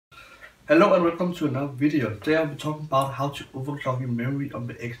Hello and welcome to another video. Today I'll be talking about how to overclock your memory on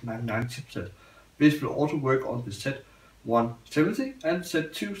the X99 chipset. This will also work on the Z170 and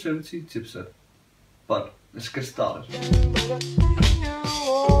Z270 chipset. But let's get started.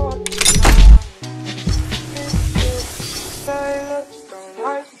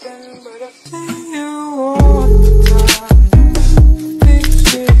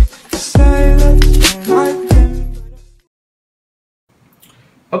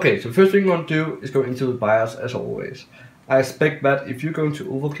 Okay, so the first thing you want to do is go into the BIOS as always. I expect that if you're going to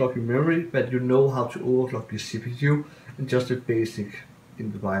overclock your memory, that you know how to overclock your CPU and just the basic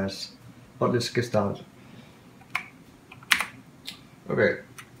in the BIOS. But let's get started. Okay,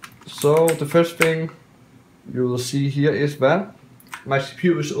 so the first thing you will see here is that my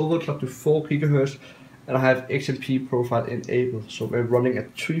CPU is overclocked to 4 GHz and I have XMP profile enabled. So we're running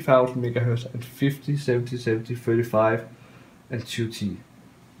at 3000 MHz and 50, 70, 70, 35 and 2T.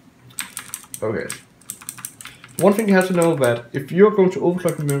 Okay. One thing you have to know that if you're going to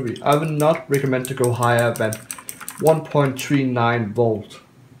overclock your memory, I will not recommend to go higher than 1.39 volt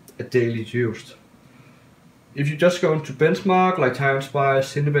at daily used. If you just go into benchmark like TimeSpy,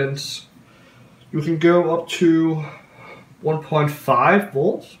 Cinebench, you can go up to 1.5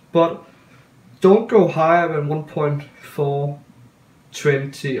 volts, but don't go higher than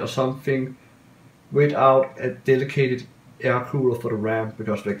 1.420 or something without a dedicated air cooler for the RAM,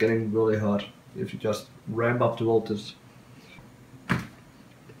 because they're getting really hot if you just ramp up the voltage.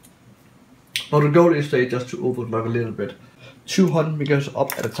 But the goal is just to overclock a little bit, 200 MHz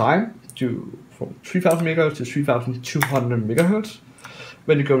up at a time, from 3000 MHz to 3200 MHz.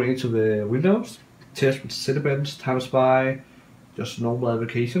 When you go into the Windows, test with Cinebench, TimeSpy, just normal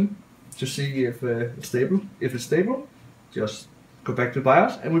application to see if it's stable. If it's stable, just go back to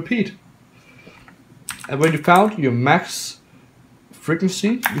BIOS and repeat. And when you found your max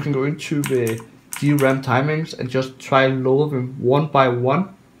frequency, you can go into the DRAM timings and just try lower them one by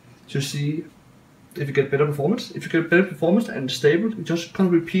one to see if you get better performance. If you get better performance and it's stable, you just can't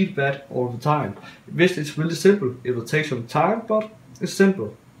repeat that all the time. This is really simple. It will take some time, but it's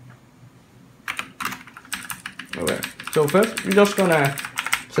simple. Okay, so first we're just gonna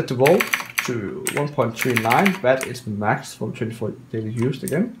set the volt to 1.39. That is the max for 24 daily use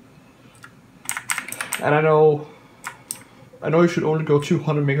again. And I know you should only go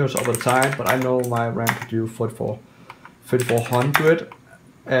 200 MHz up at a time, but I know my RAM could do 3400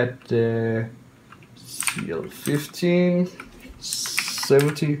 at CL15,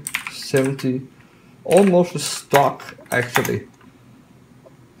 70, 70, almost the stock actually.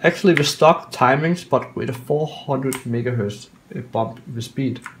 Actually the stock timings, but with a 400 MHz bump in the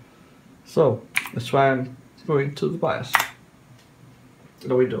speed. So let's try and go into the BIOS.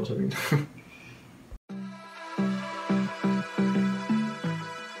 The Windows, I mean.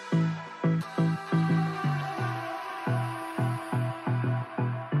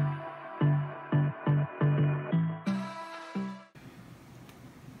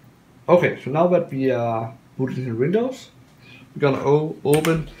 Okay, so now that we are booted in Windows, we're gonna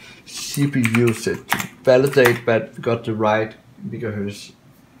open CPU set to validate that we got the right megahertz.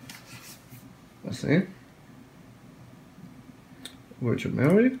 Let's see. Virtual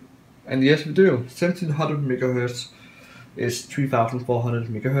memory, and yes, we do. 1700 MHz is 3400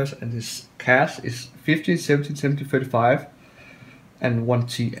 MHz, and this cache is 50, 70, 70, 35, and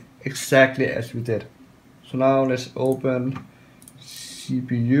 1T, exactly as we did. So now let's open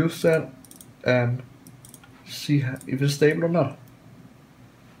CPU set and see if it's stable or not.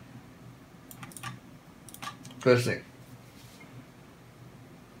 First thing.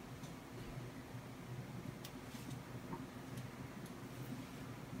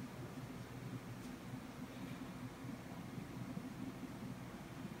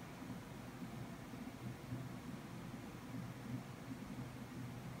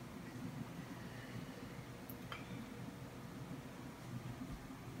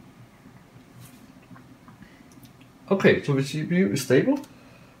 Okay, so the CPU is stable,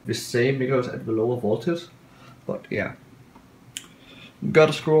 the same because at the lower voltage, but yeah. We got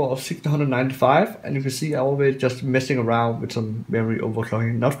a score of 1695, and you can see I'm already just messing around with some memory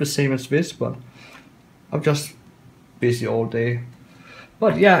overclocking. Not the same as this, but I'm just busy all day.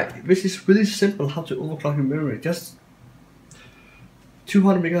 But yeah, this is really simple how to overclock your memory. Just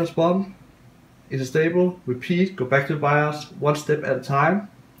 200 MHz bump, it's stable, repeat, go back to the BIOS, one step at a time.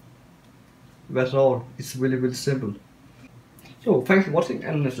 That's all. It's really, really simple. So thanks for watching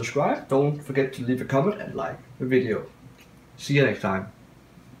and subscribe. Don't forget to leave a comment and like the video. See you next time.